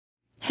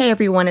Hey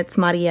everyone, it's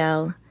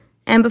Marielle.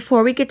 And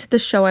before we get to the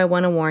show, I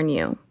want to warn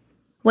you.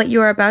 What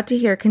you are about to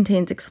hear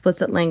contains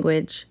explicit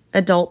language,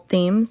 adult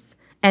themes,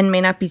 and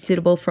may not be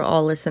suitable for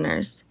all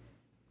listeners.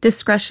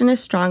 Discretion is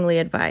strongly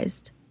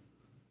advised.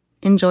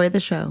 Enjoy the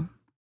show.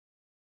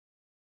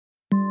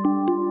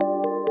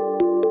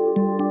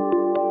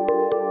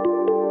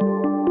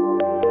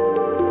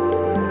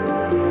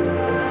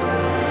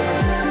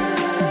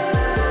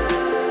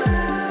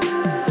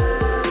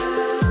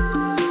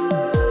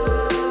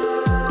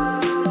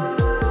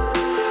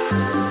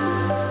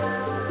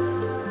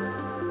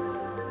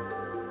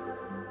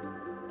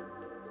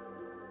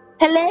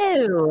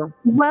 Hello.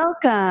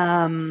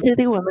 Welcome To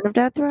the Women of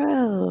Death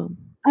Row.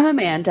 I'm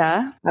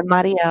Amanda. I'm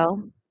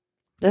Marielle.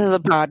 This is a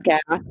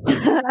podcast.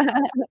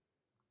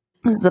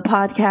 This is a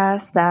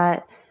podcast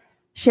that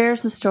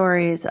shares the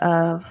stories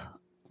of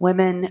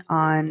women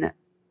on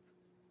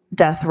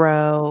death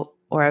row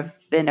or have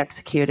been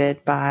executed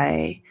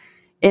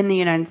in the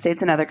United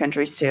States and other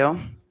countries too.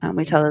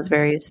 We tell those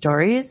various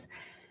stories.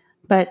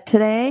 But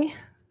today...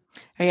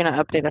 Are you going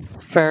to update us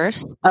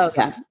first? Oh,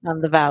 yeah.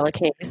 On the Vala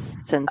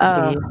case, since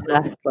we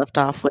last left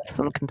off with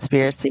some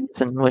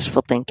conspiracies and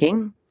wishful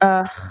thinking?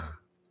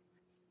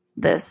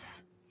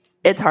 It's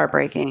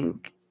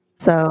heartbreaking.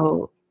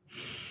 So,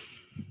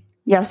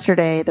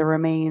 yesterday, the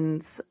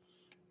remains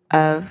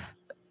of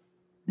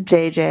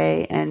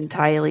JJ and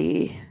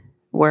Tylee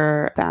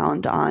were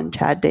found on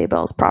Chad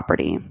Daybell's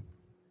property.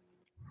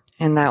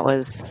 And that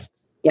was...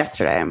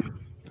 yesterday.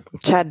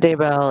 Chad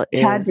Daybell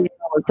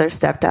was their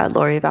stepdad,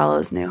 Lori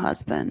Vallow's new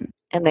husband.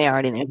 And they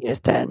already knew he was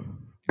dead.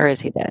 Or is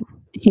he dead?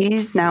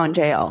 He's now in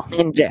jail.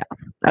 In jail.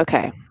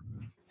 Okay.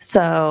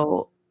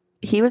 So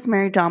he was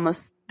married to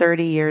almost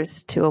 30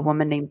 years to a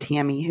woman named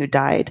Tammy who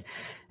died.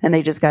 And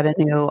they just got a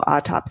new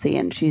autopsy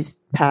and she's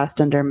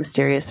passed under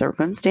mysterious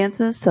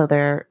circumstances. So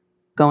they're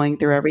going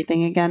through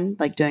everything again,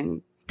 like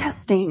doing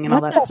testing and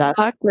all that stuff. What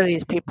the fuck were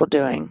these people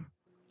doing?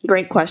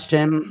 Great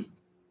question.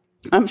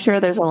 I'm sure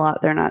there's a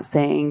lot they're not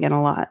saying and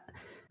a lot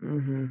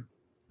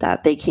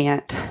that they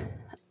can't.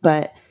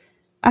 But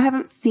I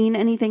haven't seen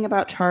anything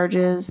about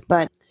charges,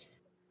 but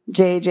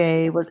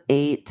JJ was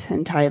 8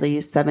 and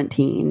Tylee's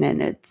 17,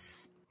 and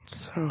it's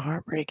so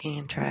heartbreaking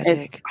and tragic.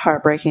 It's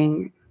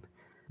heartbreaking.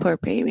 Poor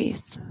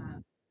babies.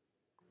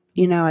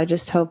 You know, I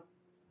just hope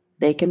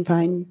they can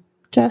find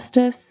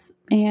justice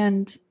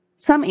and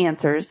some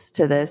answers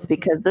to this,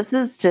 because this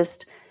is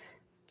just,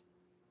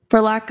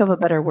 for lack of a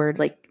better word,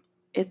 like,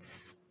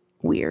 it's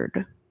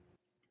weird.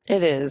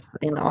 It is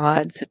an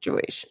odd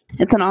situation.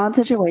 It's an odd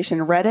situation.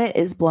 Reddit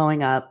is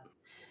blowing up.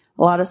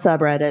 A lot of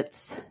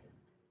subreddits.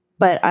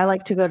 But I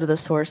like to go to the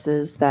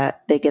sources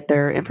that they get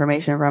their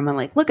information from and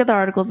like look at the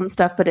articles and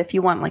stuff. But if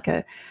you want like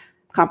a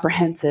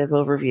comprehensive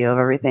overview of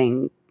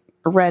everything,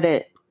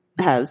 Reddit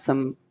has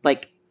some,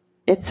 like,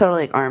 it's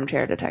totally like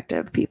armchair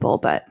detective people,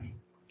 but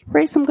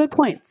raise some good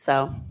points.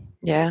 So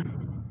yeah.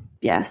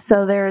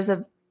 So there's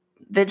a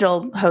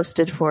vigil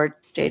hosted for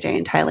JJ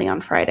and Tylee on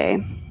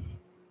Friday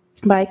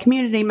by a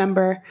community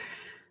member.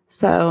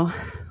 So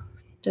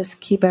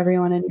just keep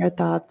everyone in your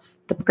thoughts.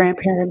 The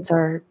grandparents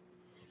are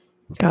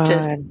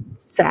just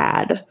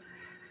sad.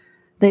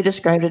 They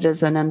described it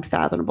as an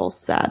unfathomable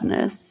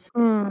sadness.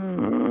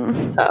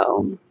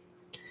 So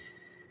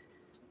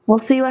we'll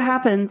see what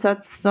happens.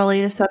 That's the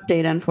latest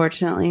update,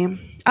 unfortunately.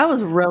 I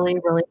was really,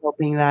 really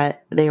hoping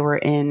that they were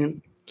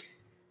in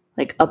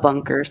like a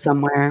bunker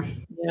somewhere.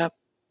 Yep.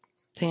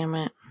 Damn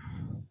it.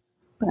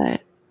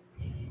 But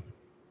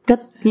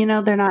because, you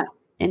know, they're not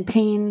in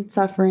pain,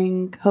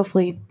 suffering.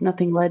 Hopefully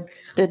nothing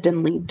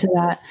didn't lead to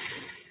that.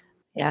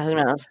 Yeah, who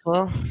knows?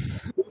 Well,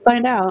 we'll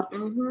find out.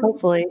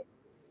 Hopefully.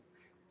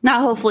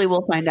 Not hopefully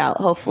we'll find out.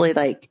 Hopefully,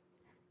 like,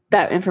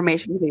 that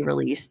information will be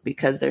released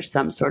because there's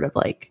some sort of,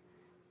 like,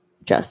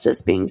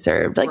 justice being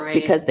served. Like, right.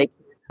 Because they...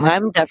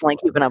 I'm definitely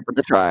keeping up with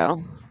the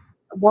trial.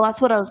 Well,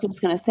 that's what I was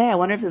just going to say. I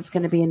wonder if this is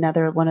going to be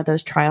another one of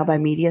those trial by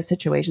media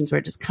situations where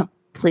it just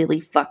completely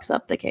fucks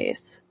up the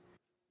case.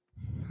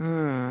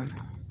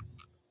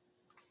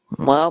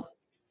 Well,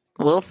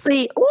 we'll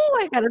see. Oh,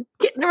 I got it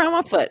getting around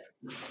my foot.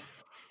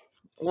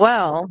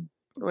 Well,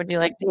 would you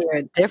like to hear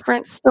a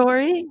different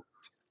story?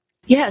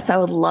 Yes, I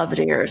would love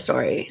to hear a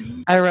story.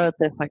 I wrote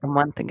this like a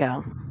month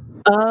ago.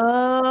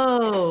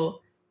 Oh.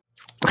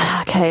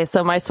 Okay,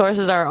 so my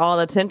sources are All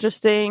That's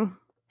Interesting,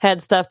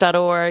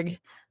 headstuff.org,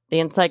 the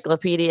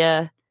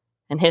Encyclopedia,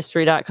 and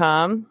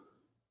history.com.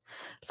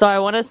 So I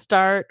want to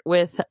start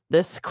with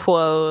this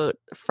quote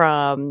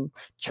from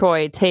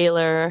Troy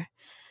Taylor,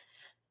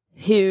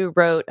 who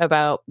wrote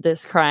about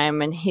this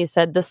crime, and he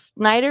said, "The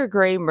Snyder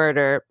Gray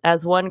murder,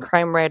 as one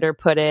crime writer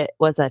put it,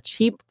 was a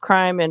cheap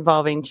crime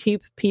involving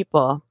cheap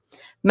people.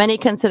 Many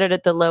considered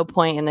it the low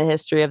point in the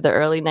history of the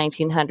early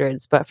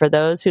 1900s, but for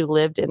those who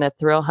lived in the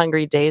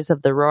thrill-hungry days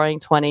of the Roaring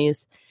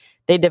 '20s,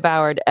 they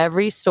devoured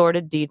every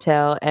sordid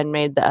detail and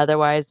made the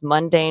otherwise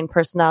mundane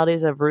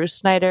personalities of Ruth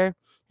Snyder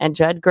and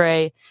Judd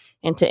Gray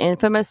into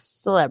infamous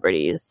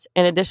celebrities.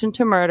 In addition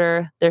to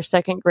murder, their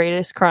second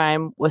greatest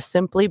crime was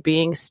simply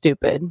being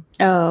stupid."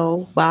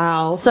 Oh,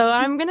 wow. So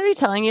I'm going to be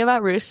telling you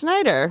about Ruth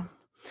Snyder.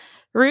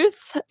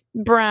 Ruth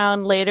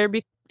Brown, later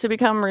to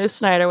become Ruth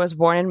Snyder, was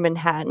born in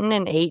Manhattan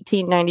in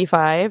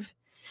 1895.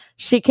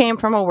 She came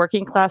from a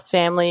working class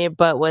family,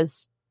 but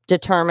was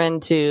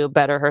determined to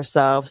better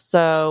herself.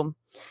 So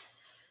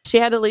she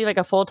had to leave like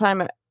a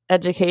full-time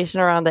education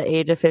around the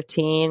age of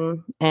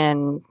 15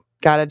 and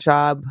got a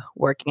job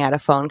working at a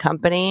phone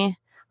company,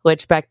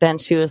 which back then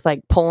she was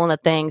like pulling the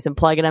things and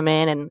plugging them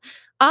in and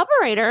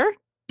operator,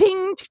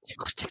 ding.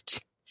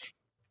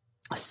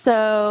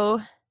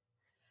 So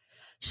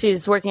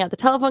she's working at the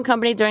telephone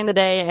company during the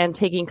day and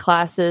taking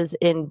classes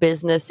in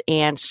business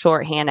and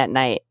shorthand at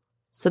night.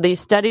 So these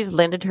studies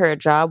landed her a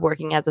job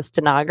working as a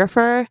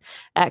stenographer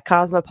at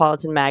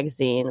Cosmopolitan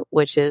magazine,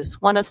 which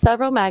is one of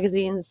several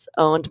magazines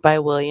owned by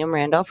William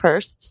Randolph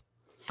Hearst,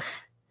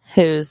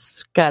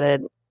 who's got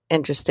an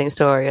interesting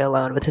story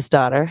alone with his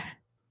daughter,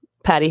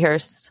 Patty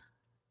Hearst.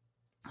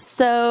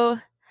 So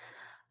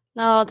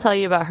now I'll tell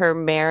you about her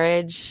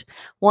marriage.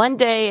 One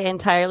day,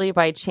 entirely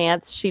by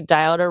chance, she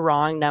dialed a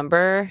wrong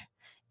number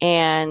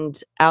and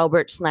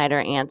Albert Snyder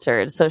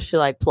answered. So she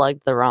like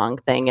plugged the wrong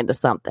thing into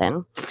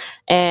something.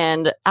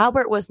 And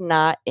Albert was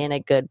not in a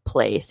good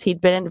place. He'd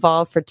been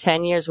involved for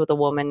 10 years with a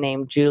woman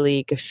named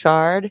Julie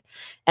Gashard,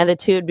 and the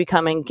two had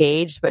become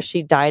engaged, but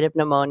she died of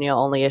pneumonia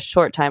only a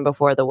short time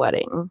before the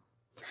wedding.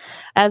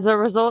 As a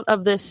result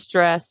of this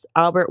stress,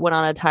 Albert went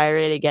on a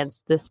tirade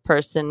against this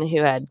person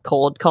who had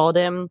cold called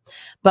him.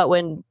 But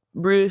when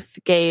Ruth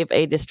gave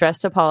a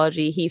distressed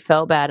apology, he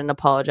felt bad and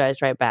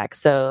apologized right back.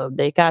 So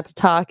they got to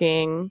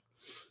talking.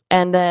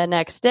 And the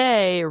next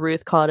day,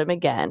 Ruth called him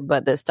again,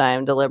 but this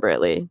time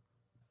deliberately.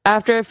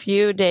 After a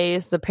few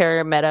days, the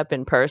pair met up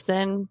in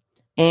person,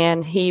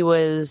 and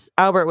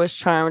Albert was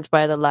charmed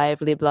by the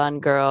lively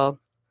blonde girl.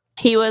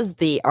 He was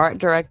the art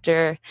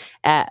director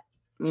at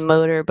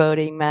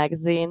Motorboating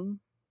magazine,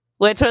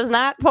 which was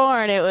not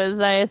porn. It was,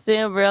 I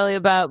assume, really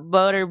about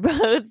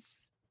motorboats.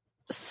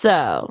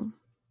 So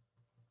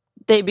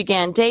they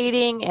began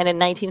dating, and in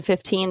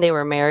 1915, they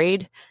were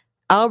married.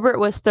 Albert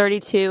was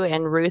 32,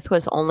 and Ruth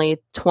was only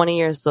 20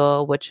 years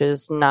old, which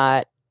is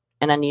not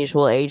an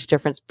unusual age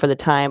difference for the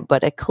time,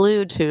 but a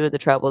clue to the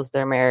troubles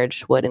their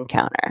marriage would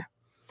encounter.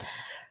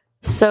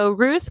 So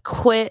Ruth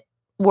quit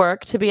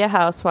work to be a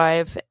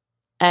housewife,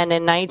 and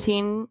in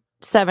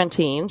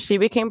 1917, she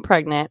became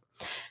pregnant.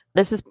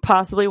 This is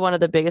possibly one of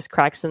the biggest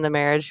cracks in the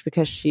marriage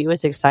because she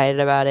was excited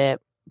about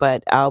it,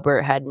 but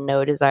Albert had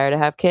no desire to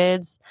have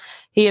kids.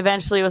 He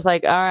eventually was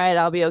like, all right,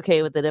 I'll be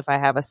okay with it if I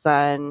have a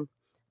son.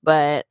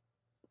 But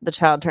the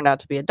child turned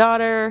out to be a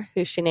daughter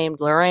who she named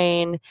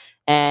Lorraine,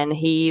 and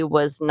he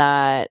was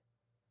not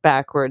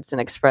backwards in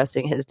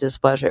expressing his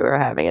displeasure over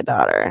having a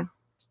daughter.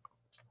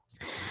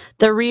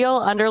 The real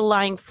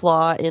underlying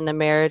flaw in the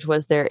marriage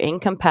was their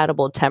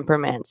incompatible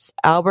temperaments.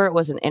 Albert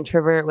was an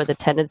introvert with a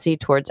tendency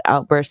towards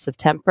outbursts of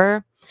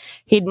temper.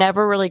 He'd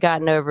never really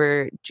gotten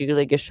over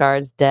Julie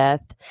Gashard's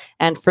death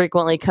and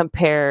frequently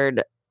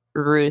compared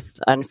Ruth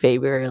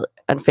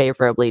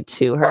unfavorably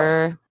to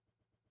her.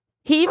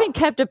 He even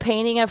kept a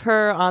painting of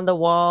her on the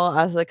wall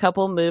as the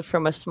couple moved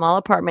from a small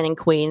apartment in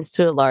Queens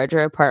to a larger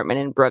apartment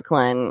in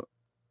Brooklyn.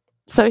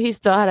 So he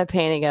still had a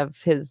painting of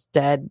his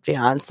dead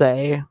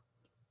fiancée.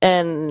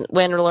 And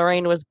when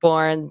Lorraine was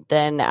born,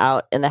 then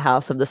out in the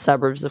house of the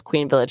suburbs of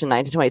Queen Village in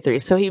 1923.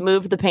 So he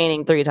moved the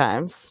painting 3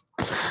 times.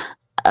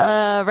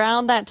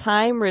 Around that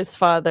time, Ruth's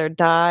father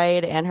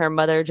died, and her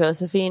mother,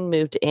 Josephine,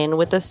 moved in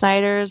with the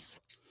Snyders.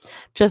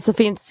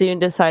 Josephine soon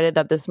decided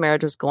that this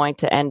marriage was going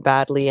to end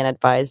badly and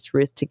advised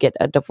Ruth to get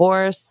a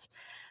divorce.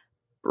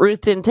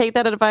 Ruth didn't take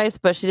that advice,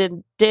 but she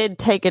did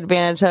take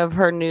advantage of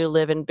her new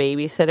live-in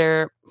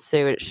babysitter.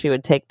 So she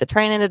would take the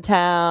train into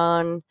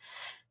town,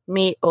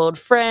 meet old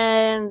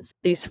friends.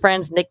 These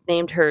friends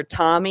nicknamed her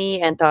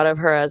Tommy and thought of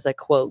her as a,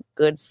 quote,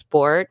 good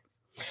sport.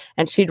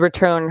 And she'd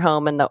return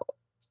home in the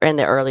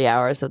early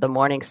hours of the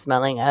morning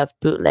smelling of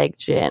bootleg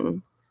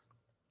gin.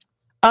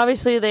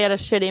 Obviously, they had a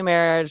shitty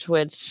marriage,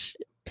 which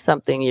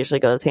something usually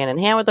goes hand in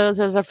hand with those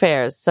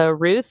affairs. So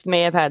Ruth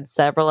may have had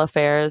several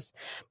affairs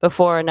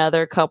before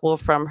another couple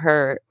from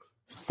her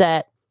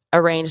set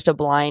arranged a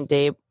blind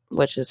date,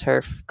 which is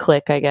her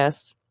clique, I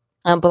guess.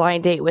 A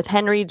blind date with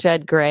Henry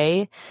Judd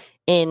Gray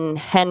in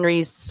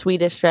Henry's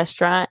Swedish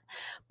restaurant.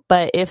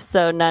 But if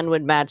so, none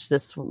would match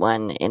this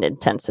one in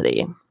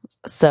intensity.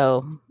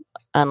 So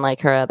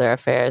unlike her other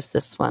affairs,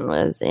 this one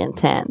was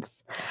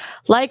intense.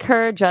 Like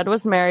her, Judd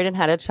was married and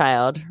had a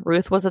child.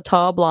 Ruth was a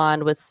tall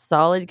blonde with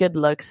solid good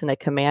looks and a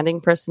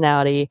commanding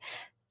personality.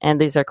 And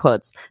these are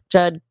quotes.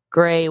 Judd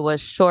Gray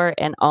was short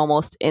and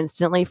almost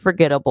instantly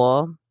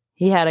forgettable.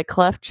 He had a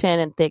cleft chin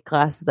and thick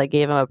glasses that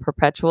gave him a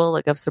perpetual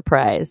look of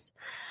surprise.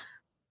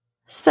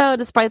 So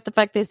despite the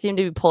fact they seemed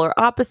to be polar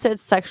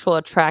opposites, sexual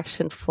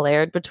attraction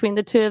flared between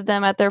the two of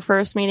them at their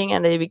first meeting,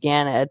 and they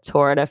began a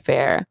torrid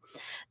affair.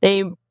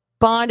 They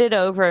bonded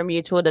over a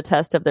mutual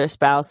detest of their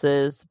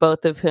spouses,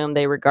 both of whom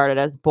they regarded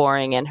as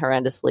boring and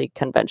horrendously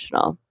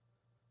conventional.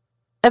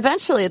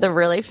 Eventually, the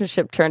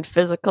relationship turned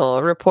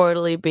physical,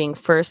 reportedly being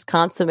first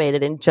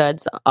consummated in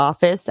Judd's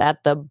office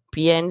at the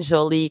Bien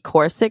Joli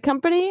Corset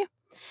Company.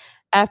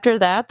 After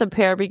that, the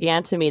pair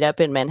began to meet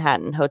up in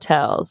Manhattan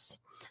hotels.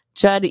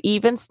 Judd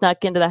even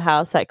snuck into the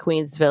house at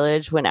Queens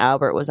Village when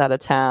Albert was out of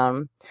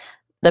town.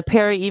 The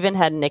pair even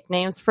had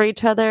nicknames for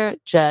each other.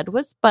 Judd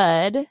was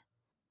Bud,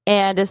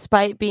 and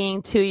despite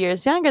being 2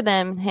 years younger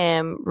than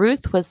him,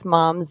 Ruth was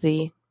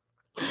Momsy.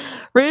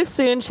 Ruth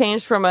soon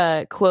changed from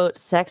a, quote,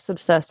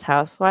 sex-obsessed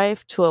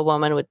housewife to a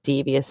woman with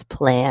devious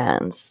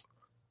plans.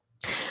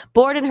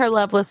 Bored in her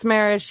loveless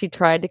marriage, she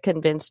tried to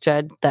convince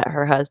Judd that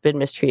her husband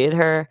mistreated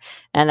her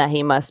and that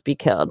he must be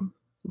killed.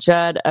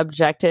 Judd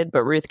objected,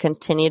 but Ruth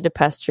continued to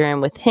pester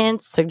him with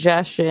hints,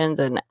 suggestions,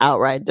 and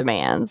outright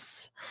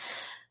demands.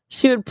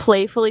 She would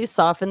playfully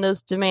soften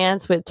those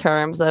demands with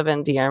terms of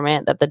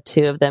endearment that the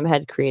two of them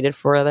had created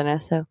for one another.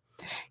 So,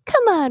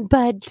 come on,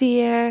 Bud,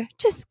 dear.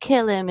 Just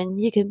kill him and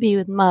you can be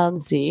with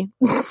Momsy.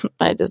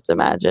 I just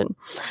imagine.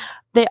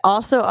 They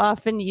also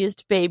often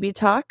used baby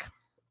talk.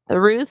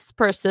 Ruth's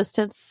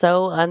persistence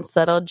so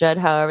unsettled Judd,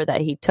 however,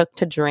 that he took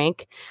to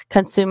drink,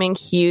 consuming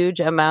huge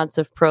amounts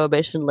of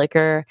prohibition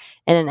liquor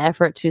in an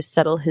effort to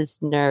settle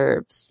his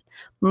nerves.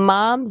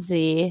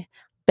 Momsy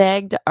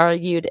begged,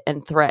 argued,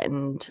 and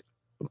threatened,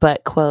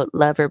 but, quote,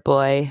 lover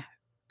boy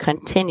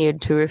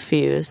continued to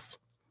refuse.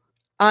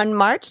 On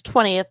March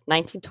 20th,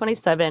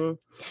 1927,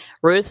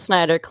 Ruth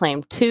Snyder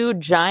claimed 2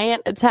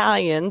 giant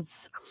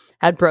Italians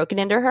had broken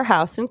into her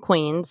house in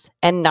Queens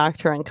and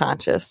knocked her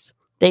unconscious.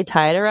 They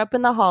tied her up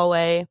in the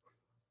hallway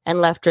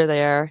and left her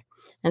there.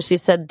 And she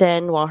said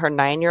then, while her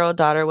 9-year-old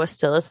daughter was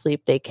still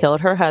asleep, they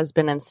killed her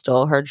husband and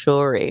stole her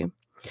jewelry.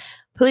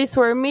 Police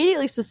were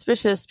immediately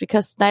suspicious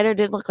because Snyder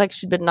didn't look like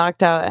she'd been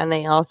knocked out, and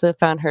they also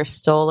found her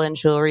stolen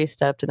jewelry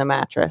stuffed in a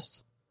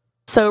mattress.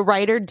 So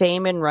writer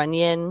Damon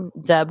Runyon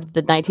dubbed the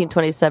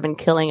 1927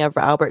 killing of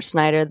Albert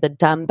Snyder the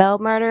Dumbell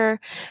Murder,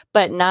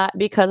 but not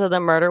because of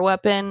the murder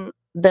weapon.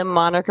 The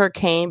moniker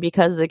came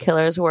because the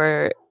killers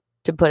were,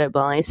 to put it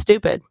bluntly,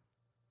 stupid.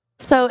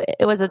 So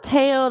it was a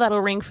tale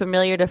that'll ring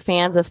familiar to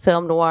fans of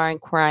film noir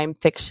and crime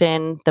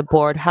fiction. The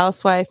bored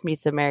housewife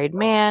meets a married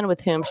man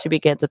with whom she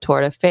begins a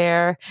torrid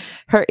affair.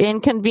 Her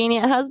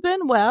inconvenient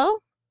husband,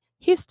 well,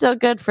 he's still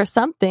good for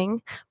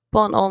something,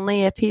 but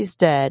only if he's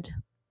dead.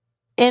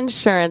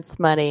 Insurance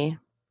money.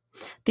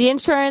 The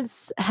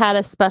insurance had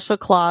a special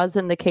clause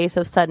in the case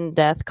of sudden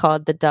death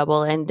called the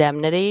double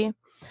indemnity,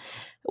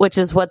 which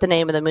is what the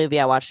name of the movie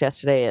I watched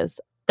yesterday is.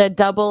 The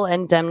double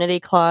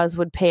indemnity clause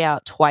would pay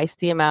out twice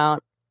the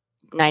amount,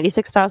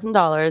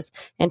 $96,000.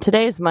 In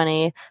today's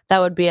money, that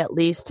would be at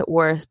least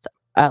worth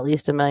at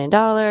least $1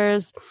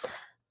 million.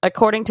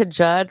 According to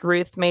Judd,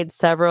 Ruth made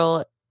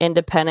several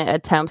independent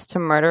attempts to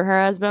murder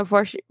her husband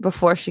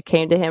before she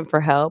came to him for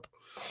help.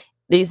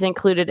 These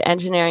included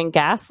engineering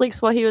gas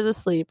leaks while he was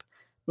asleep,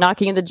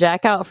 knocking the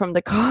jack out from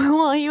the car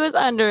while he was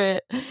under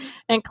it,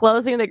 and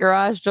closing the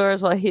garage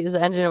doors while his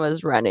engine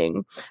was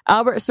running.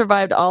 Albert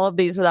survived all of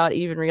these without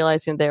even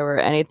realizing they were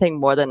anything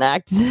more than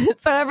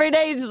accidents. So every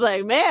day he's just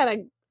like, man,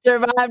 I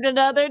survived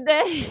another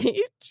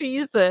day.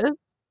 Jesus.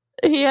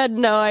 He had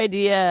no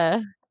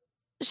idea.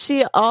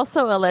 She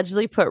also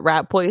allegedly put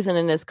rat poison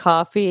in his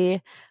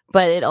coffee,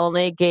 but it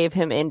only gave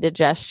him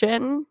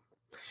indigestion.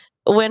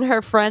 When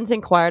her friends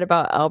inquired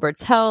about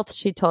Albert's health,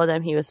 she told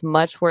them he was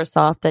much worse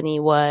off than he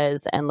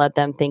was and let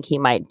them think he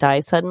might die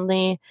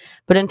suddenly.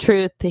 But in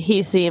truth,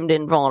 he seemed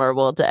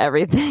invulnerable to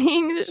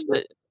everything.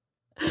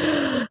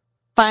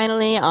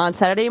 Finally, on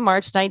Saturday,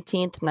 March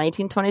 19th,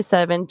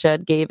 1927,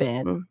 Judd gave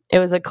in. It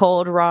was a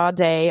cold, raw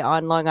day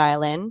on Long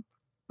Island,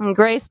 and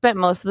Gray spent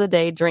most of the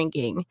day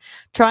drinking,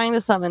 trying to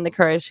summon the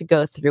courage to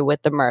go through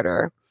with the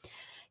murder.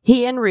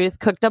 He and Ruth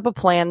cooked up a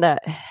plan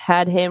that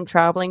had him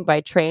traveling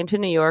by train to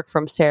New York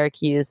from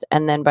Syracuse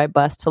and then by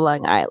bus to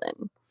Long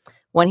Island.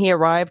 When he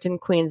arrived in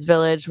Queens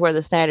Village, where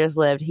the Snyders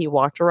lived, he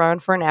walked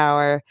around for an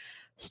hour,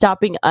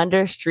 stopping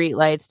under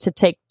streetlights to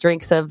take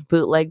drinks of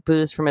bootleg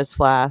booze from his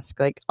flask,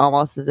 like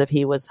almost as if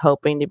he was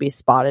hoping to be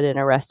spotted and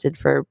arrested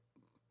for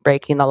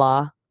breaking the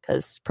law,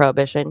 because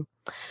prohibition.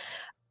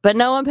 But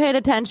no one paid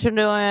attention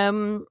to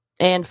him,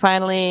 and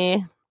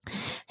finally,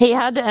 he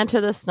had to enter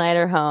the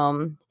Snyder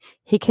home.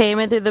 He came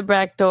in through the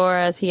back door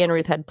as he and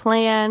Ruth had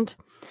planned.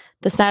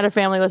 The Snyder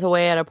family was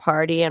away at a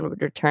party and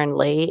would return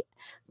late.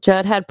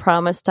 Judd had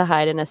promised to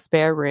hide in a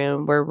spare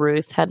room where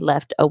Ruth had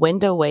left a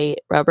window weight,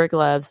 rubber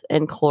gloves,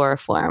 and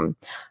chloroform,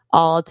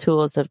 all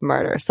tools of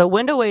murder. So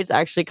window weights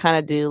actually kind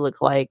of do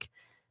look like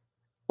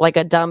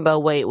a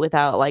dumbbell weight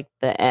without like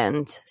the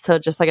end. So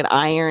just like an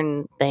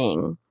iron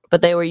thing.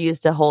 But they were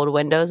used to hold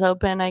windows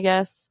open, I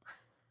guess.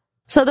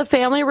 So the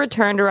family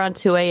returned around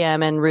 2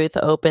 a.m. and Ruth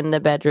opened the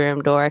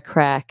bedroom door a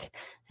crack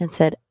and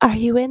said, "Are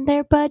you in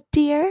there, Bud,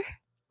 dear?"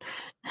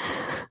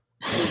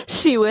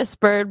 She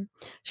whispered.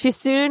 She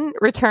soon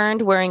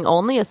returned wearing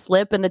only a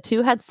slip, and the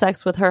two had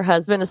sex with her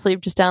husband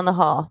asleep just down the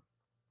hall.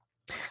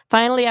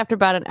 Finally, after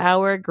about an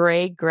hour,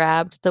 Gray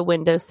grabbed the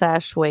window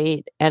sash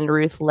weight and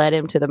Ruth led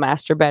him to the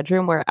master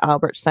bedroom where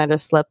Albert Snyder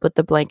slept with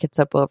the blankets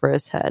up over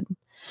his head.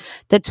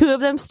 The two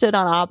of them stood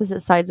on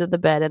opposite sides of the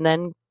bed, and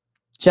then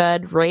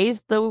Judd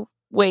raised the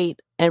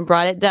weight and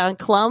brought it down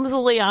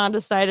clumsily onto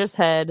Snyder's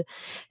head.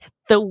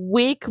 The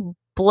weak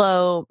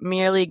blow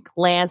merely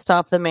glanced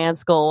off the man's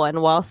skull,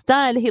 and while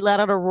stunned, he let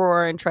out a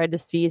roar and tried to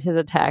seize his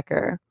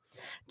attacker.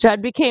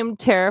 Judd became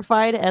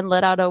terrified and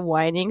let out a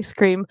whining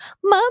scream,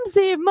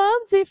 "Mumsy,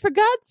 Mumsy, for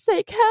God's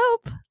sake,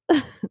 help!"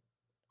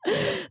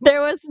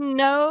 There was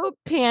no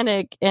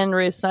panic in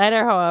Ruth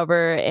Snyder,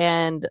 however,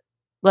 and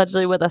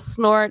allegedly with a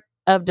snort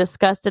of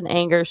disgust and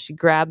anger, she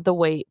grabbed the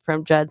weight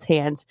from Judd's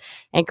hands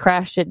and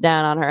crashed it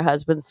down on her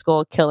husband's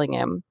skull, killing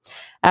him.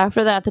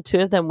 After that, the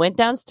two of them went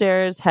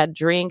downstairs, had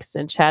drinks,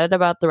 and chatted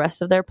about the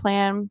rest of their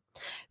plan.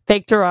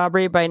 Faked a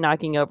robbery by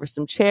knocking over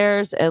some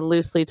chairs and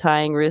loosely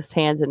tying Ruth's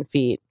hands and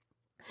feet.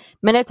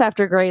 Minutes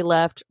after Gray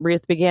left,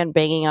 Ruth began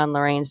banging on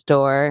Lorraine's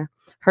door.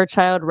 Her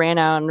child ran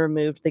out and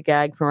removed the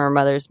gag from her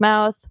mother's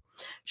mouth.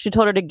 She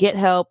told her to get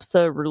help,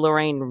 so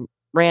Lorraine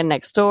ran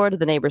next door to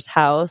the neighbor's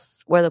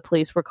house, where the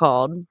police were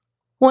called.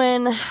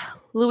 When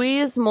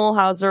Louise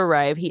Mulhauser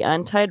arrived, he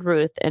untied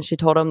Ruth, and she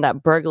told him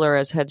that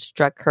burglars had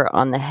struck her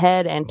on the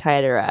head and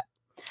tied her up.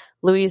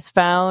 Louise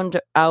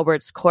found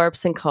Albert's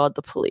corpse and called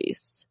the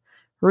police.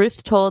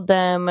 Ruth told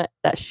them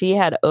that she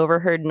had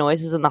overheard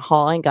noises in the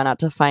hall and gone out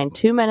to find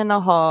two men in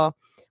the hall,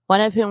 one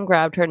of whom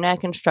grabbed her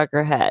neck and struck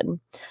her head.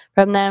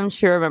 From them,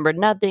 she remembered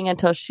nothing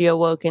until she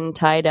awoke and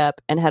tied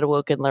up and had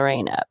woken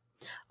Lorraine up.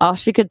 All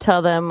she could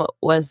tell them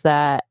was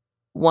that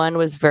one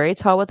was very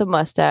tall with a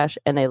mustache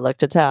and they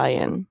looked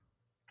Italian.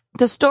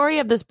 The story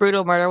of this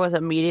brutal murder was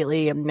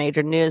immediately a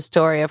major news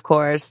story, of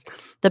course.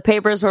 The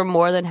papers were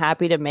more than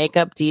happy to make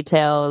up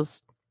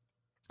details.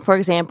 For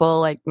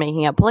example, like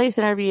making up police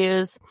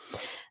interviews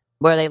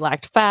where they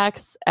lacked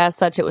facts. As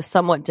such, it was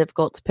somewhat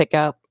difficult to pick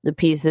out the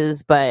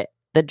pieces, but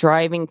the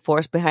driving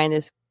force behind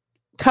this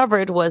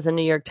coverage was a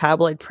New York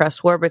tabloid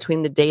press war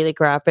between the Daily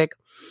Graphic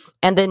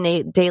and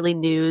the Daily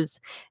News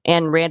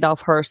and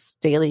Randolph Hearst's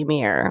Daily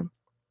Mirror.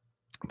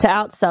 To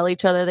outsell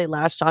each other, they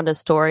latched onto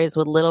stories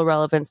with little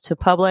relevance to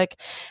public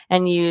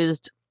and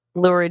used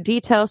lurid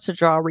details to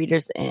draw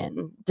readers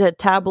in. The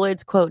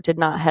tabloids, quote, did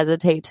not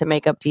hesitate to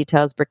make up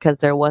details because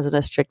there wasn't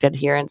a strict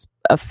adherence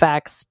of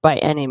facts by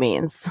any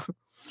means.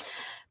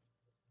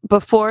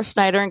 Before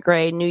Snyder and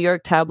Gray, New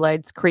York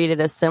tabloids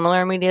created a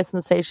similar media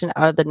sensation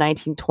out of the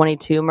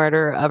 1922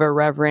 murder of a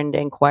reverend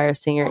and choir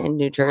singer in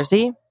New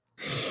Jersey.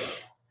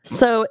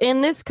 So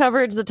in this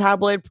coverage, the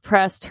tabloid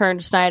press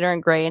turned Snyder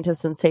and Gray into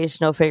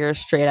sensational figures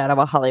straight out of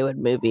a Hollywood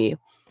movie.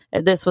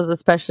 This was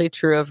especially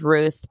true of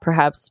Ruth,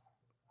 perhaps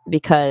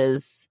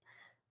because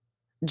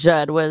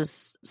Judd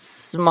was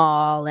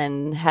small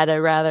and had a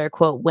rather,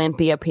 quote,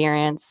 wimpy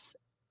appearance.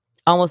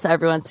 Almost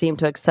everyone seemed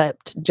to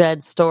accept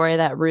Judd's story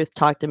that Ruth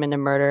talked him into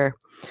murder.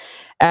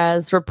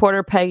 As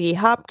reporter Peggy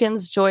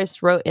Hopkins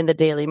Joyce wrote in the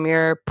Daily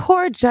Mirror,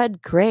 "Poor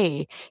Judd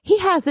Gray. He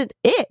hasn't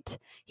it.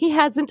 He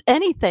hasn't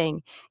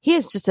anything. He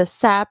is just a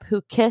sap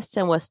who kissed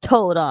and was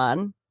told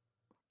on."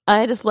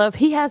 I just love,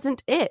 he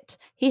hasn't it.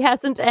 He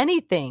hasn't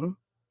anything.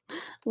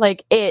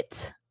 Like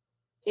it.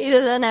 He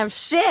doesn't have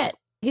shit.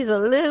 He's a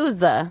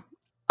loser.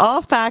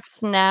 All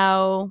facts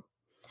now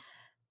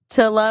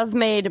to love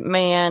made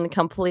man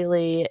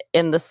completely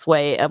in the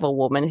sway of a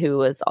woman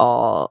whose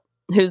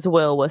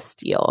will was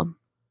steel.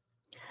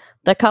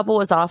 The couple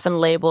was often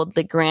labeled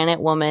the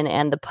granite woman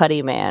and the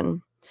putty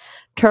man.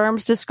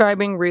 Terms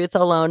describing Ruth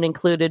alone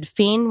included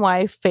fiend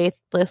wife,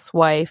 faithless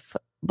wife,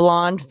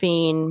 blonde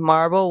fiend,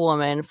 marble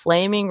woman,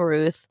 flaming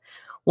Ruth,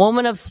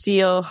 woman of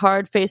steel,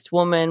 hard-faced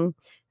woman,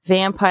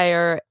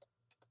 vampire,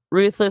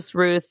 ruthless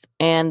Ruth,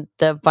 and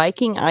the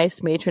Viking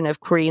ice matron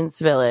of Queen's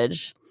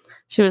Village.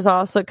 She was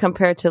also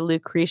compared to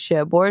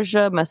Lucretia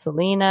Borgia,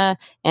 Messalina,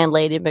 and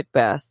Lady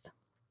Macbeth.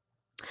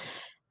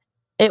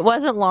 It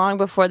wasn't long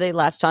before they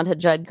latched onto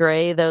Judd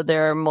Gray, though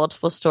there are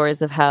multiple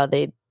stories of how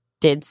they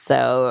did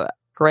so.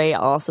 Gray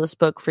also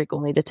spoke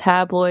frequently to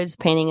tabloids,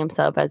 painting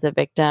himself as a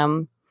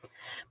victim.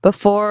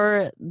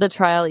 Before the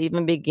trial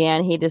even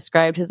began, he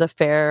described his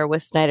affair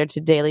with Snyder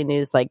to Daily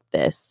News like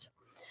this: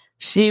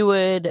 "She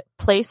would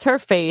place her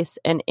face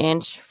an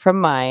inch from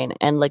mine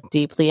and look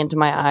deeply into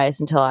my eyes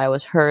until I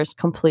was hers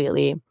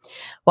completely.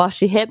 While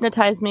she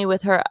hypnotized me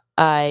with her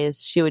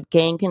eyes, she would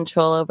gain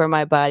control over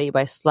my body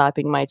by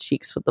slapping my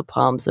cheeks with the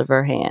palms of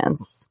her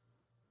hands."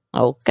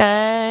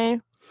 Okay.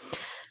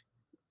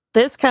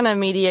 This kind of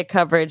media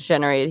coverage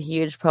generated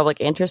huge public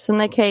interest in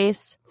the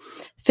case.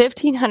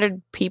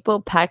 1,500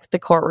 people packed the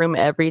courtroom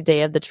every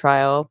day of the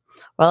trial,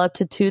 while up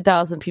to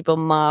 2,000 people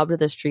mobbed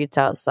the streets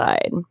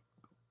outside,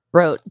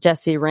 wrote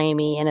Jesse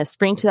Ramey in a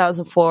spring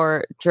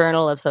 2004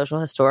 Journal of Social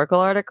Historical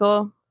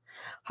article.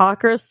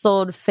 Hawkers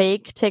sold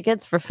fake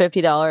tickets for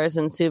 $50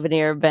 and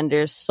souvenir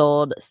vendors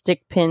sold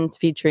stick pins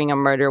featuring a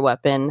murder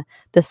weapon,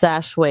 the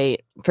sash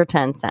weight, for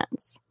 10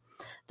 cents.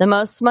 The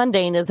most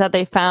mundane is that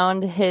they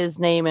found his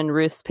name in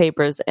Ruth's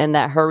papers and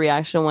that her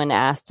reaction when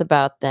asked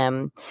about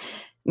them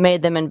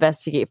made them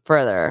investigate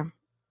further.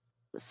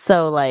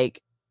 So,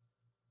 like,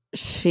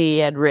 she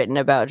had written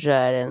about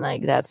Judd and,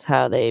 like, that's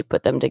how they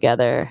put them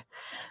together.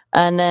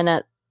 And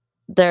then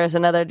there's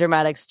another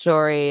dramatic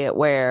story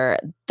where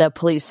the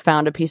police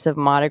found a piece of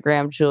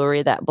monogram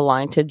jewelry that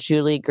belonged to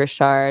Julie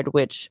Grichard,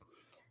 which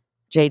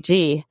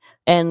JG,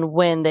 And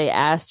when they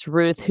asked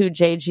Ruth who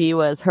JG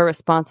was, her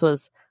response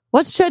was,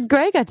 "What's Judd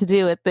Gray got to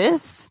do with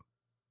this?"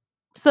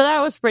 So that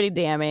was pretty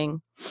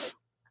damning.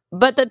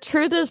 But the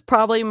truth is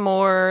probably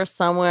more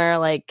somewhere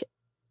like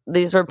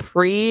these were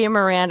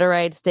pre-Miranda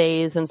rights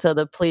days, and so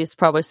the police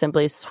probably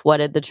simply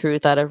sweated the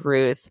truth out of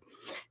Ruth.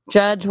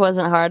 Judge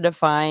wasn't hard to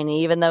find,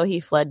 even though he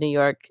fled New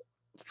York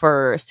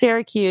for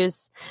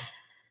Syracuse.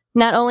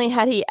 Not only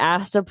had he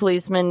asked a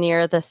policeman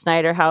near the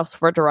Snyder house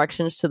for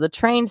directions to the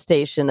train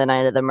station the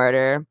night of the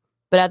murder,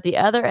 but at the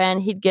other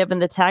end, he'd given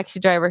the taxi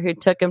driver who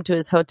took him to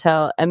his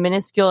hotel a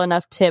minuscule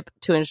enough tip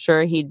to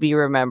ensure he'd be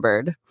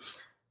remembered.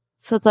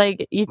 So it's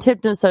like, you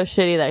tipped him so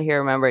shitty that he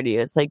remembered you.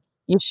 It's like,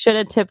 you should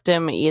have tipped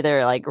him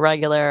either like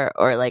regular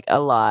or like a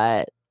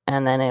lot,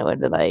 and then it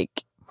would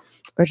like,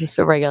 or just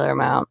a regular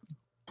amount.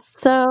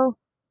 So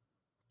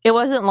it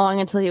wasn't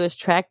long until he was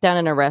tracked down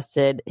and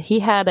arrested. He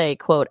had a,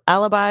 quote,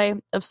 alibi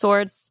of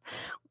sorts,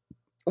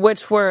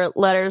 which were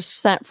letters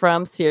sent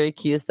from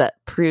Syracuse that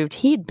proved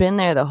he'd been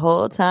there the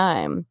whole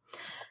time,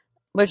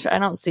 which I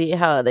don't see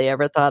how they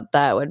ever thought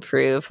that would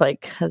prove,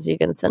 like, because you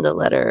can send a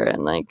letter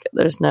and, like,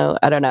 there's no,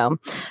 I don't know.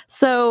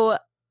 So,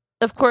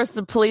 of course,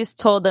 the police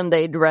told them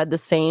they'd read the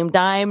same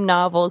dime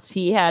novels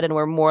he had and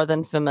were more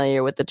than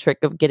familiar with the trick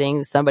of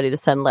getting somebody to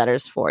send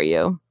letters for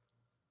you.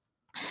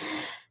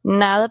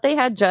 Now that they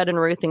had Judd and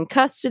Ruth in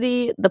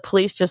custody, the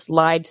police just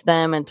lied to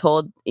them and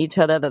told each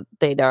other that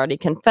they'd already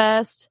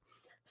confessed.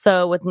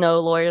 So with no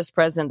lawyers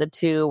present, the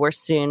two were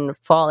soon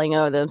falling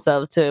over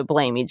themselves to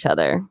blame each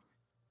other.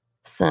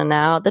 So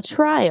now the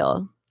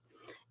trial.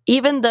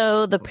 Even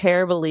though the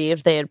pair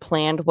believed they had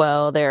planned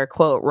well, their,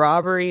 quote,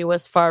 robbery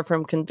was far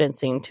from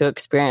convincing to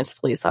experienced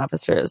police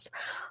officers.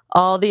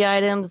 All the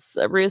items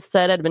Ruth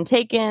said had been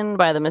taken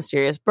by the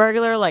mysterious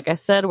burglar, like I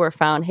said, were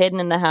found hidden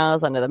in the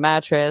house under the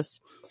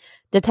mattress.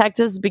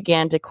 Detectives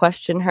began to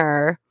question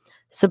her.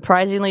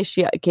 Surprisingly,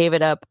 she gave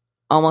it up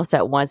almost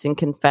at once and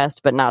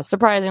confessed, but not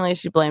surprisingly,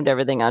 she blamed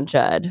everything on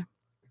Judd.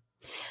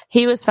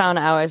 He was found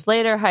hours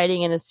later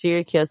hiding in a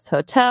Syracuse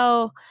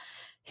hotel.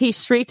 He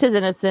shrieked his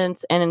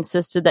innocence and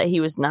insisted that he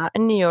was not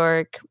in New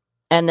York.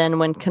 And then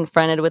when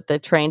confronted with the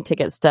train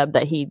ticket stub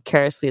that he'd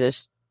carelessly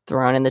just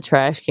thrown in the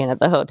trash can at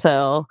the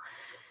hotel,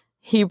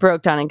 he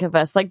broke down and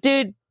confessed, like,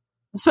 dude,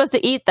 I'm supposed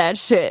to eat that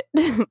shit.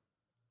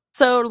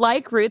 So,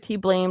 like Ruth, he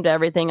blamed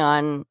everything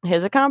on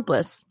his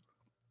accomplice.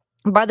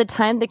 By the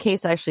time the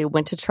case actually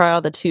went to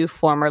trial, the two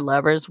former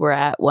lovers were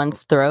at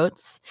one's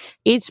throats,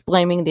 each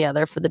blaming the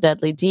other for the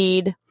deadly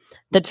deed.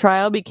 The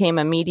trial became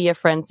a media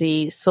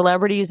frenzy.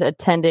 Celebrities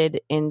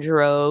attended in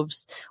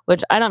droves,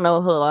 which I don't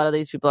know who a lot of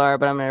these people are,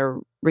 but I'm going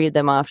to read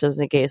them off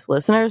just in case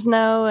listeners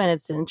know, and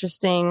it's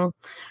interesting.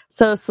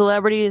 So,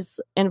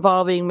 celebrities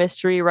involving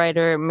mystery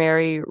writer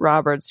Mary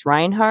Roberts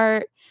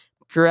Reinhardt,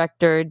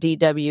 director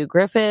D.W.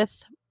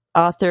 Griffith,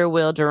 author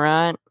Will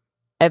Durant,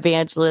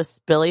 evangelists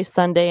Billy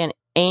Sunday and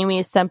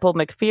Amy Semple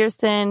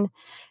McPherson,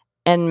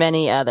 and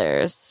many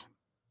others.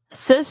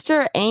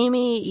 Sister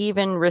Amy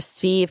even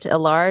received a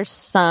large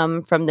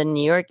sum from the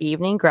New York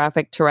Evening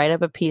Graphic to write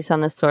up a piece on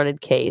the sordid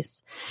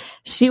case.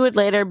 She would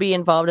later be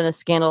involved in a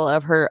scandal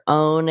of her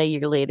own a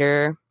year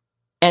later,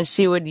 and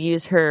she would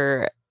use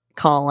her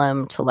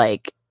column to,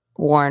 like,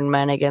 warn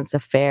men against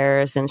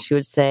affairs, and she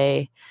would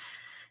say,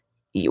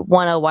 "You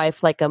want a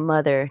wife like a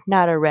mother,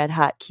 not a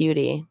red-hot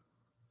cutie."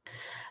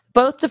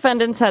 Both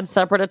defendants had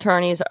separate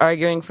attorneys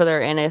arguing for their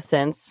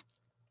innocence.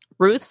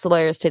 Ruth's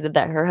lawyer stated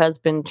that her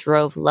husband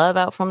drove love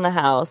out from the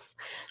house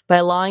by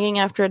longing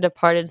after a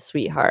departed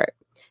sweetheart.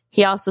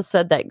 He also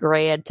said that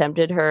Gray had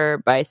tempted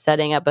her by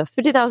setting up a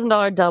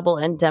 $50,000 double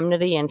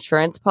indemnity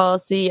insurance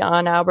policy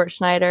on Albert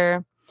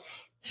Schneider.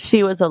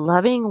 She was a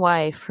loving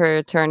wife, her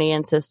attorney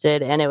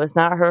insisted, and it was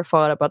not her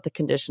fault about the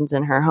conditions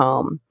in her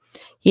home.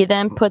 He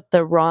then put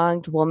the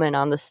wronged woman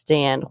on the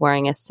stand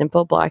wearing a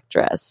simple black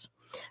dress.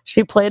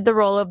 She played the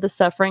role of the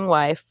suffering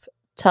wife,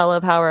 tell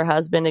of how her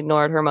husband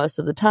ignored her most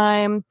of the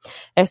time,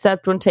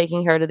 except when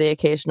taking her to the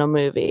occasional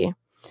movie.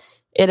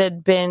 It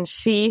had been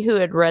she who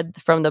had read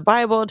from the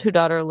Bible to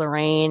daughter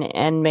Lorraine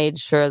and made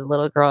sure the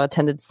little girl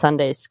attended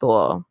Sunday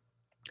school.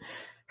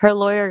 Her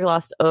lawyer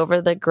glossed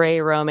over the Gray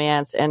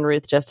romance, and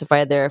Ruth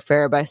justified their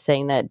affair by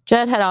saying that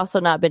Judd had also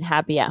not been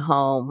happy at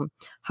home.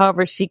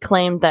 However, she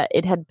claimed that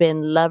it had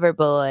been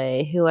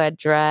Loverboy who had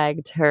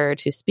dragged her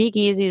to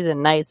speakeasies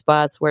and night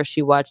spots where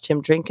she watched him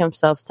drink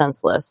himself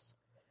senseless.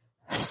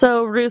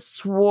 So Ruth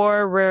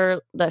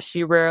swore that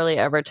she rarely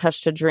ever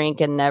touched a drink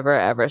and never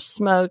ever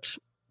smoked.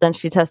 Then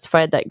she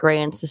testified that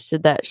Gray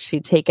insisted that she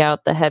take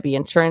out the heavy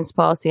insurance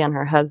policy on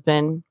her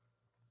husband.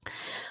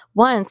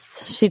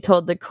 Once, she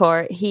told the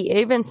court, he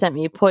even sent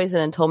me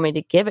poison and told me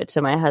to give it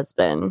to my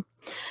husband.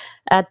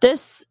 At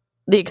this,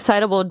 the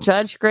excitable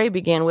Judge Gray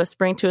began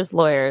whispering to his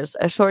lawyers.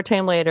 A short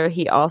time later,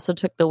 he also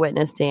took the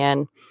witness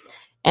stand,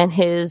 and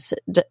his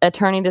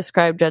attorney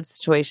described Judd's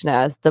situation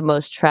as the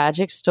most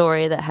tragic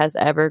story that has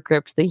ever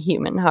gripped the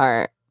human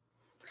heart.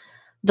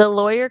 The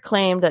lawyer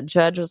claimed that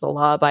Judge was a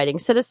law-abiding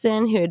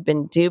citizen who had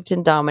been duped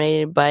and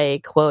dominated by a,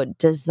 quote,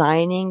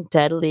 designing,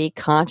 deadly,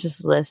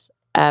 conscienceless,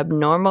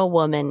 abnormal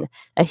woman,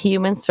 a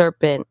human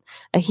serpent,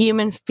 a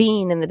human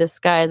fiend in the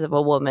disguise of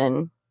a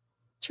woman.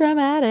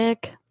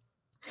 Dramatic.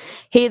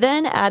 He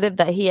then added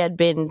that he had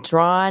been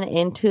drawn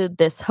into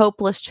this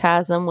hopeless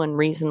chasm when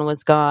reason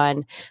was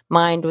gone,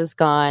 mind was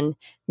gone,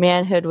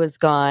 manhood was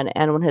gone,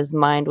 and when his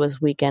mind was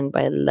weakened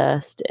by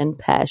lust and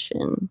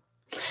passion.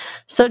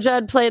 So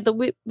Judd played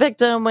the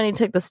victim when he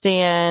took the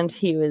stand.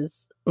 He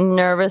was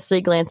nervously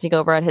glancing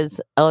over at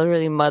his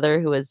elderly mother,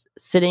 who was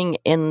sitting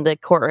in the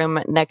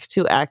courtroom next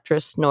to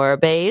actress Nora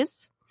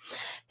Bayes,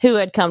 who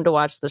had come to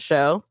watch the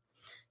show.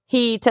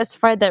 He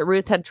testified that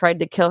Ruth had tried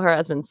to kill her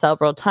husband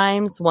several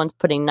times, once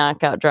putting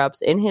knockout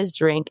drops in his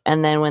drink,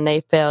 and then when they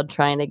failed,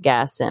 trying to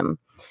gas him.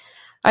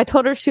 I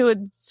told her she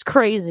was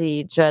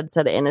crazy, Judd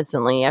said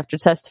innocently, after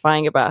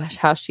testifying about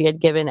how she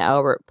had given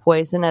Albert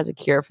poison as a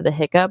cure for the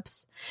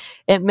hiccups.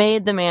 It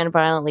made the man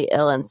violently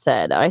ill and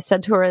said, I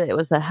said to her that it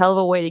was a hell of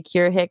a way to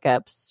cure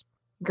hiccups.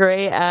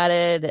 Gray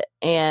added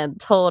and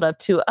told of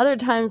 2 other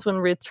times when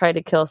Ruth tried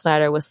to kill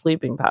Snyder with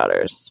sleeping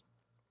powders.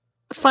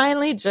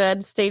 Finally,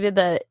 Judd stated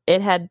that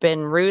it had been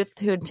Ruth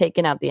who had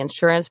taken out the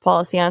insurance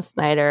policy on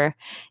Snyder,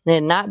 and it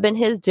had not been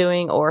his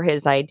doing or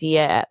his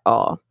idea at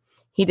all.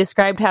 He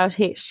described how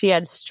she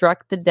had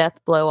struck the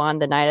death blow on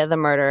the night of the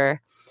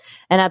murder,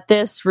 and at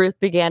this, Ruth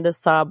began to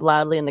sob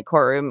loudly in the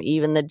courtroom.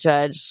 Even the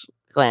judge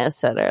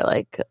glanced at her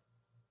like,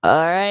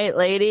 all right,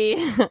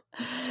 lady.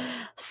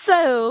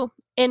 So,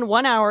 in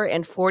 1 hour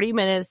and 40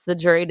 minutes, the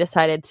jury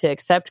decided to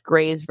accept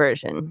Gray's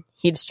version.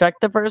 He'd struck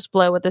the first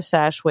blow with a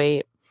sash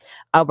weight.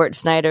 Albert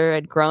Snyder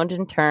had groaned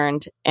and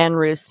turned, and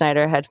Ruth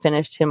Snyder had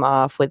finished him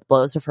off with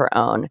blows of her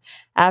own,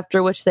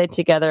 after which they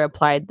together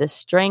applied the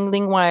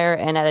strangling wire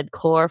and added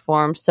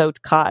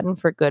chloroform-soaked cotton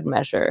for good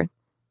measure.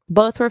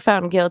 Both were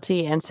found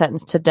guilty and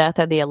sentenced to death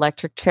at the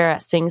electric chair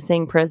at Sing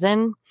Sing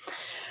prison.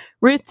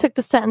 Ruth took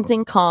the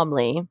sentencing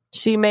calmly.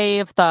 She may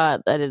have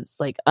thought that it's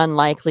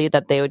unlikely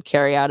that they would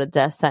carry out a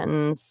death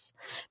sentence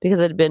because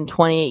it had been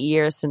 28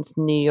 years since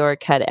New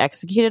York had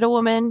executed a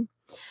woman.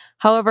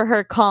 However,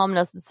 her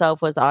calmness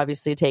itself was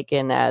obviously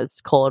taken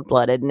as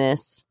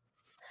cold-bloodedness.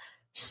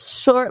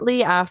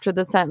 Shortly after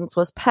the sentence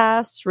was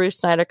passed, Ruth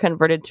Snyder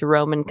converted to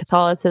Roman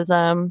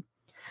Catholicism.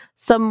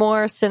 Some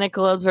more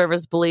cynical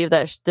observers believe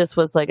that this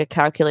was a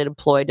calculated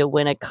ploy to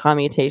win a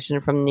commutation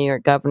from New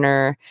York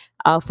Governor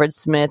Alfred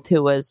Smith,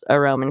 who was a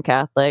Roman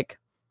Catholic.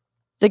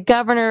 The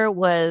governor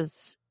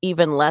was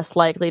even less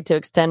likely to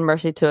extend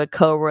mercy to a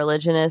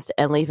co-religionist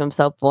and leave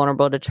himself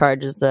vulnerable to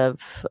charges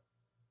of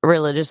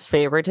religious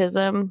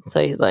favoritism.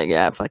 So he's like,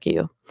 yeah, fuck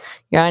you.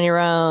 You're on your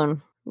own.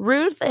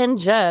 Ruth and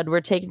Judd were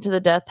taken to the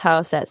death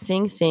house at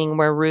Sing Sing,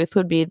 where Ruth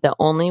would be the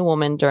only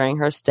woman during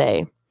her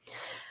stay.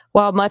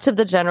 While much of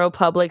the general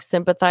public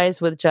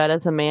sympathized with Judd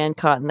as a man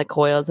caught in the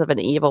coils of an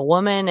evil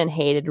woman and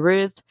hated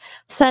Ruth,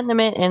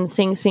 sentiment in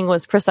Sing Sing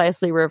was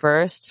precisely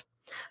reversed.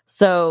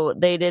 So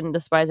they didn't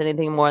despise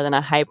anything more than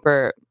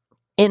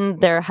in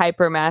their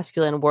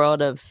hyper-masculine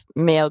world of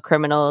male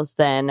criminals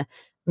than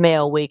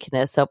male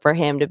weakness. So for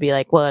him to be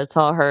like, well, it's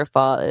all her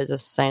fault, is a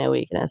sign of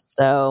weakness.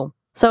 So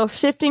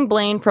shifting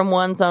blame from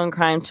one's own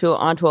crime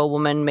onto a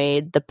woman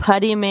made the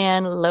putty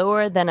man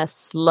lower than a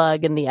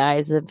slug in the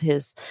eyes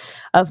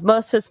of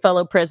most of his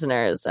fellow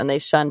prisoners, and they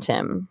shunned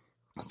him.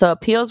 So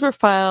appeals were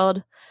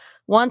filed.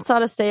 One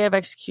sought a stay of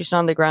execution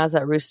on the grounds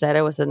that Ruth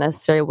Snyder was a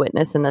necessary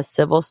witness in a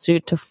civil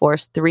suit to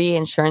force 3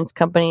 insurance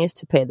companies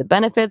to pay the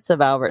benefits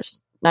of Albert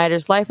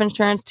Snyder's life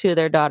insurance to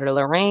their daughter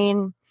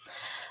Lorraine.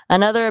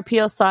 Another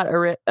appeal sought a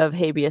writ of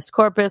habeas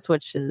corpus,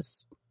 which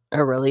is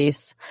a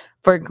release,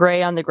 for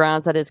Gray on the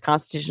grounds that his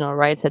constitutional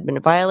rights had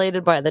been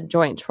violated by the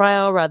joint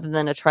trial rather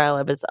than a trial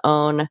of his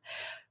own.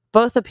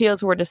 Both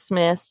appeals were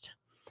dismissed.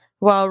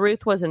 While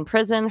Ruth was in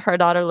prison, her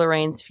daughter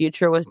Lorraine's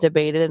future was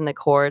debated in the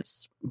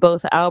courts.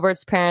 Both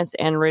Albert's parents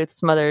and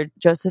Ruth's mother,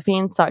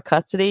 Josephine, sought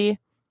custody.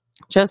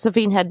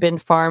 Josephine had been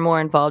far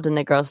more involved in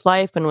the girl's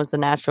life and was the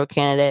natural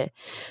candidate,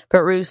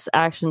 but Ruth's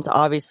actions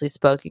obviously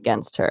spoke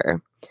against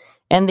her.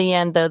 In the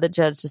end, though, the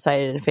judge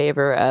decided in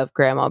favor of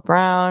Grandma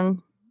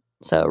Brown,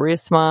 so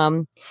Ruth's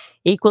mom.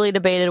 Equally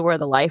debated were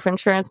the life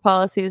insurance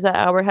policies that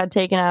Albert had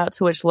taken out,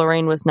 to which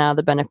Lorraine was now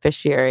the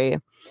beneficiary.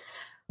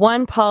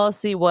 One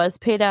policy was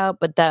paid out,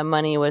 but that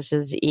money was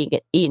just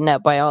eaten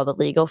up by all the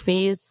legal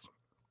fees.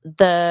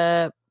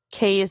 The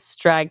case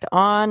dragged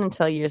on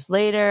until years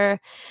later.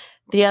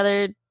 The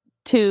other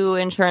 2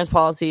 insurance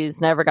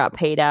policies never got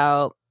paid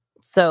out.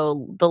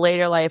 So the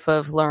later life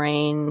of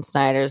Lorraine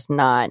Snyder's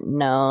not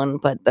known,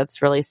 but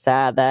that's really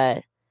sad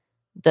that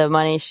the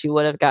money she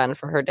would have gotten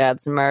for her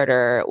dad's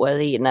murder was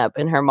eaten up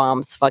in her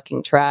mom's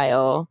fucking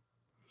trial.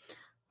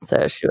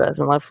 So she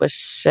wasn't left with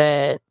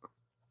shit.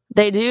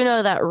 They do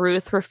know that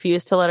Ruth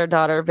refused to let her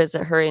daughter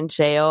visit her in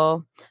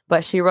jail,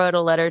 but she wrote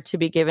a letter to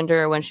be given to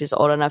her when she's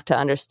old enough to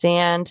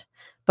understand.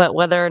 But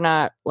whether or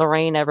not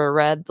Lorraine ever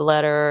read the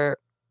letter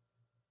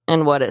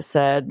and what it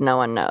said, no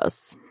one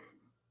knows.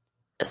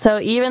 So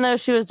even though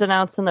she was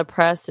denounced in the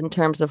press in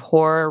terms of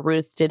horror,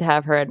 Ruth did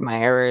have her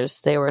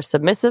admirers. They were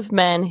submissive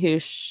men who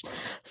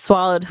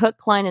swallowed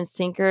hook, line, and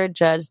sinker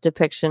Judd's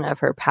depiction of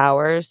her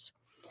powers.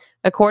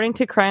 According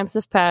to Crimes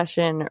of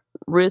Passion,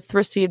 Ruth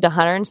received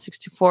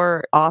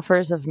 164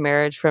 offers of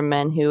marriage from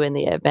men who, in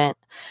the event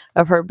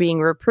of her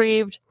being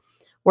reprieved,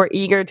 were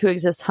eager to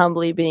exist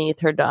humbly beneath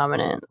her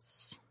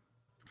dominance.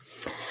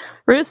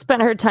 Ruth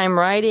spent her time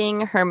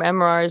writing. Her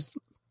memoirs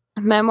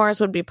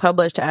would be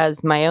published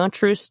as My Own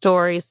True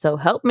Story, So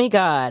Help Me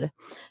God,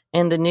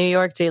 in the New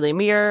York Daily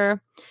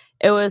Mirror.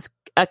 It was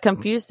a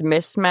confused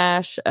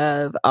mishmash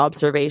of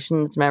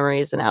observations,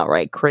 memories, and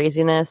outright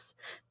craziness.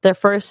 The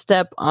first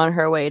step on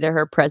her way to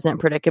her present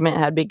predicament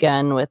had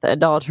begun with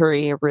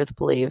adultery, Ruth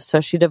believes,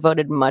 so she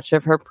devoted much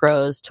of her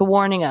prose to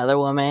warning other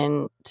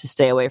women to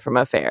stay away from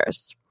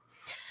affairs.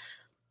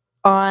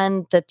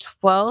 On the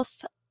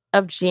 12th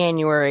of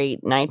January,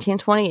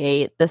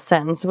 1928, the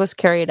sentence was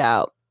carried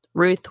out.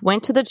 Ruth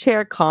went to the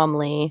chair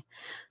calmly,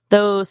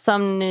 though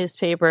some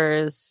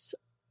newspapers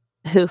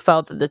who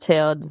felt that the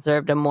tale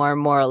deserved a more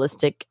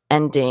moralistic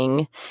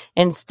ending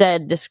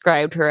instead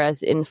described her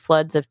as in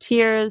floods of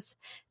tears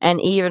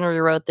and even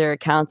rewrote their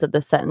accounts of the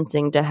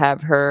sentencing to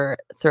have her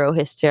throw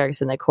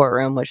hysterics in the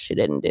courtroom, which she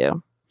didn't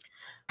do.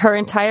 Her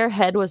entire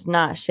head was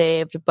not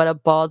shaved, but a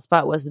bald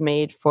spot was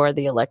made for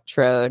the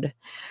electrode.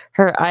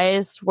 Her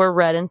eyes were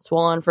red and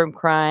swollen from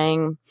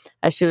crying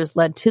as she was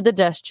led to the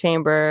death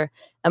chamber,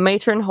 a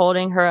matron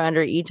holding her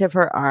under each of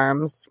her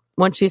arms.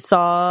 When she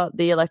saw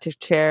the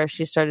electric chair,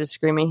 she started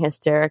screaming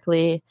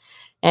hysterically,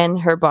 and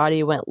her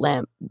body went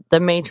limp. The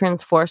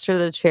matrons forced her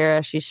to the chair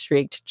as she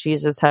shrieked,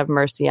 "Jesus, have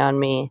mercy on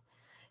me."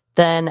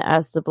 Then,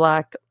 as the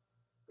black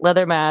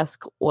leather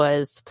mask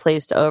was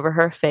placed over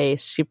her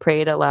face, she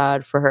prayed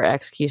aloud for her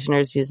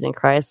executioners using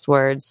Christ's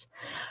words,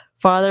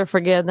 "Father,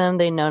 forgive them,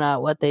 they know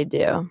not what they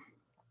do."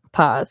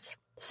 Pause.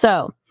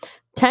 So,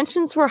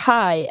 tensions were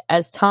high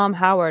as Tom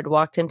Howard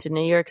walked into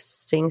New York's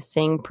Sing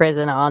Sing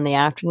prison on the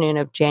afternoon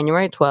of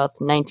January 12th,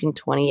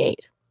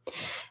 1928.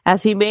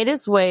 As he made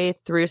his way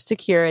through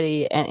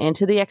security and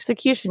into the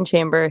execution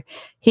chamber,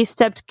 he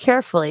stepped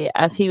carefully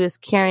as he was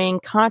carrying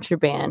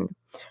contraband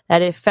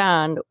that, if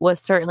found, was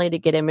certainly to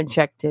get him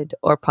ejected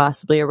or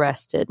possibly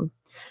arrested.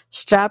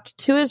 Strapped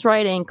to his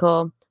right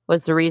ankle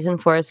was the reason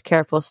for his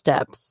careful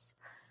steps: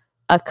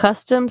 a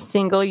custom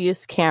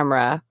single-use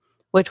camera,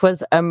 which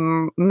was a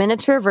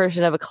miniature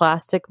version of a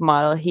classic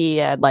model he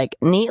had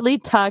neatly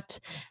tucked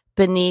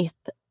beneath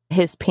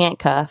his pant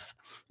cuff,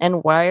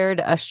 and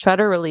wired a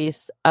shutter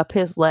release up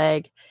his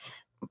leg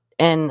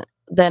and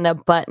then a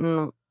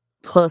button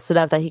close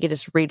enough that he could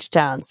just reach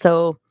down.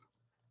 So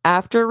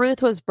after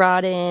Ruth was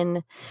brought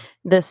in,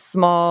 this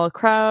small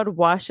crowd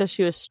watched as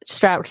she was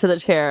strapped to the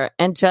chair,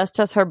 and just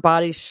as her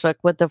body shook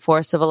with the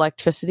force of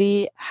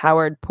electricity,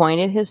 Howard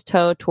pointed his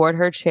toe toward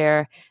her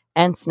chair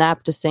and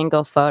snapped a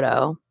single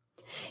photo.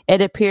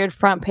 It appeared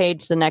front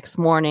page the next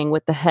morning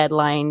with the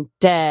headline,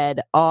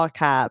 "Dead," all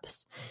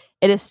caps.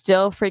 It is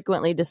still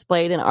frequently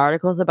displayed in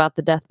articles about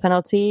the death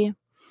penalty.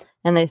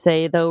 And they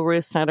say, though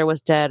Ruth Snyder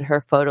was dead,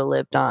 her photo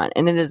lived on.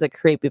 And it is a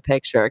creepy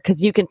picture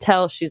because you can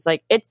tell she's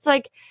it's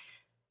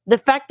the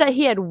fact that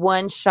he had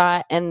one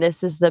shot and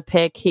this is the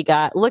pic he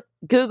got. Look,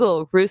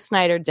 Google Ruth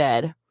Snyder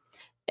dead.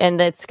 And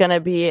that's going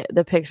to be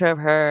the picture of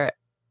her.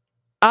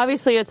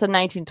 Obviously, it's a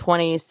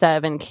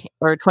 1927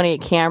 or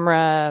 28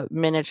 camera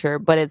miniature,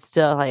 but it's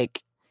still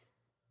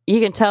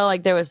you can tell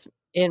there was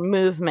in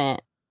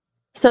movement.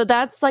 So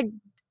that's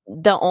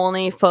the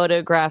only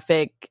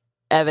photographic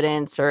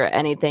evidence or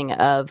anything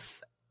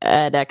of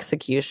an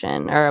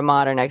execution or a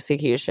modern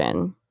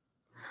execution.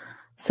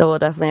 So we'll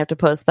definitely have to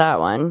post that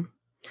one.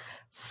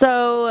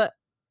 So,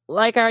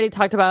 like I already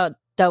talked about,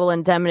 Double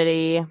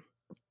Indemnity,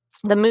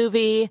 the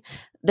movie.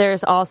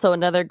 There's also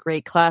another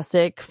great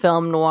classic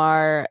film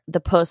noir, The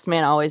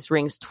Postman Always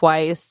Rings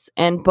Twice,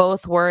 and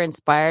both were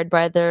inspired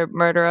by the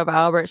murder of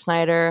Albert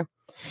Snyder.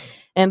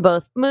 In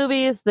both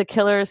movies, the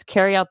killers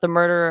carry out the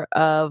murder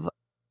of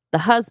the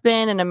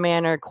husband in a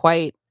manner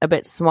quite a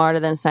bit smarter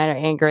than Snyder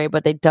and Gray,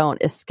 but they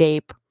don't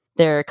escape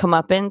their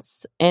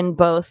comeuppance. In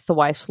both, the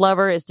wife's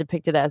lover is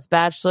depicted as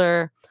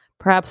bachelor.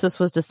 Perhaps this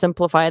was to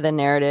simplify the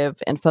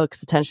narrative and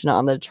focus attention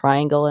on the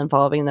triangle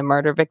involving the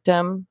murder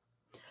victim.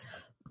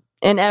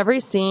 In every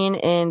scene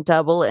in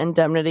Double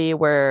Indemnity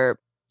where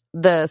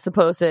the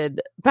supposed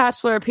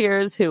bachelor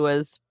appears, who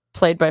was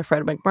played by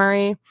Fred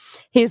McMurray,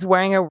 he's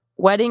wearing a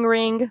wedding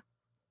ring.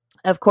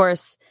 Of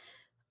course,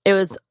 it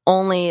was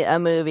only a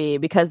movie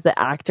because the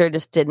actor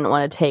just didn't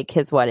want to take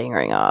his wedding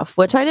ring off,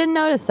 which I didn't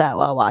notice that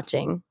while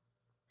watching.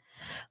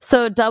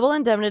 So Double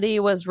Indemnity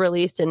was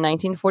released in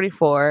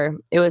 1944.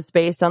 It was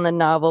based on the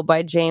novel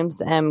by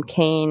James M.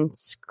 Cain,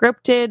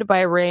 scripted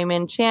by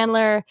Raymond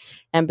Chandler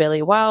and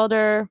Billy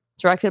Wilder,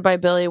 directed by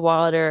Billy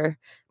Wilder.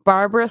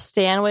 Barbara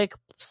Stanwyck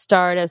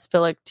starred as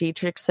Philip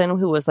Dietrichson,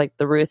 who was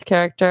the Ruth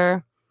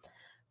character.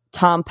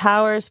 Tom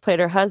Powers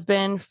played her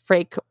husband.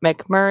 Frank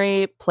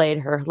McMurray played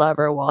her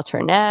lover,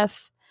 Walter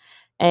Neff.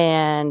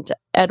 And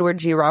Edward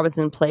G.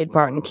 Robinson played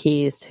Barton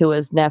Keyes, who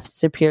was Neff's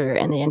superior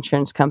in the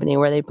insurance company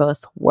where they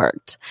both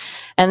worked.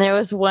 And there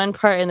was one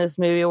part in this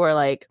movie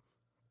where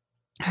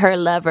her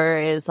lover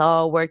is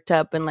all worked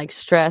up and like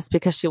stressed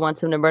because she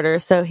wants him to murder her.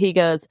 So he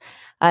goes,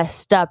 I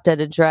stopped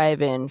at a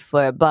drive-in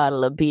for a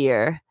bottle of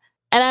beer.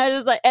 And I was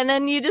just like, and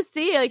then you just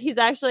see like he's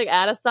actually like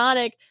at a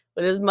Sonic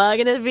with his mug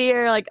and his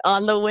beer like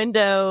on the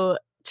window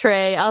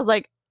tray. I was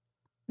like,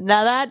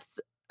 now that's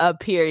a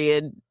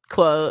period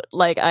quote.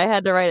 Like I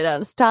had to write it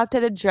down. Stopped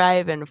at a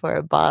drive-in for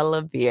a bottle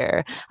of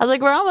beer. I was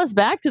like, we're almost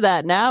back to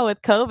that now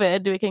with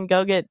COVID. We can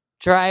go get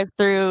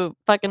drive-through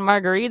fucking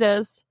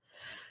margaritas.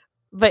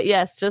 But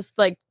yes, just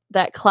like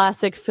that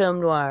classic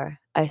film noir.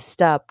 I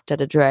stopped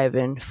at a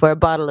drive-in for a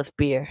bottle of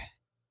beer.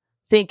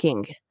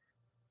 Thinking.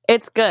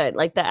 It's good.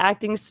 Like the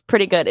acting's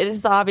pretty good. It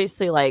is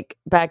obviously like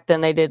back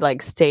then they did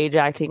like stage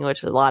acting, which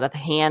is a lot of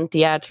hand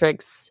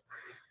theatrics,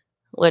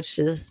 which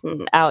is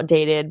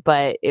outdated,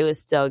 but it was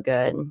still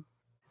good.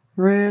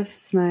 Ruth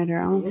Snyder.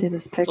 I want to see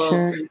this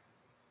picture.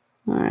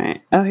 All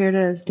right. Oh, here it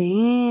is.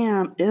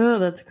 Damn. Ew,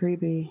 that's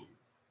creepy.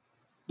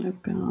 Oh,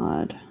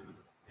 God.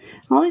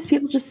 All these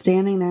people just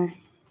standing there.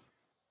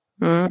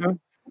 Mm-hmm.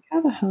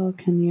 How the hell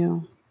can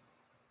you?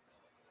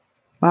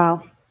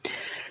 Wow.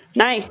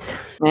 Nice.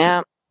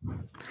 Yeah.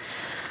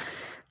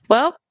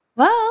 Well,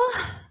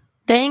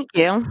 thank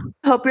you.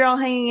 Hope you're all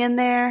hanging in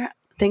there.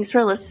 Thanks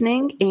for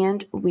listening,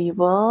 and we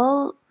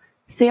will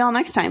see y'all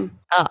next time.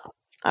 Oh,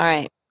 all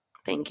right.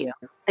 Thank you.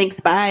 Thanks.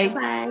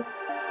 Bye.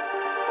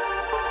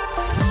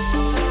 Bye.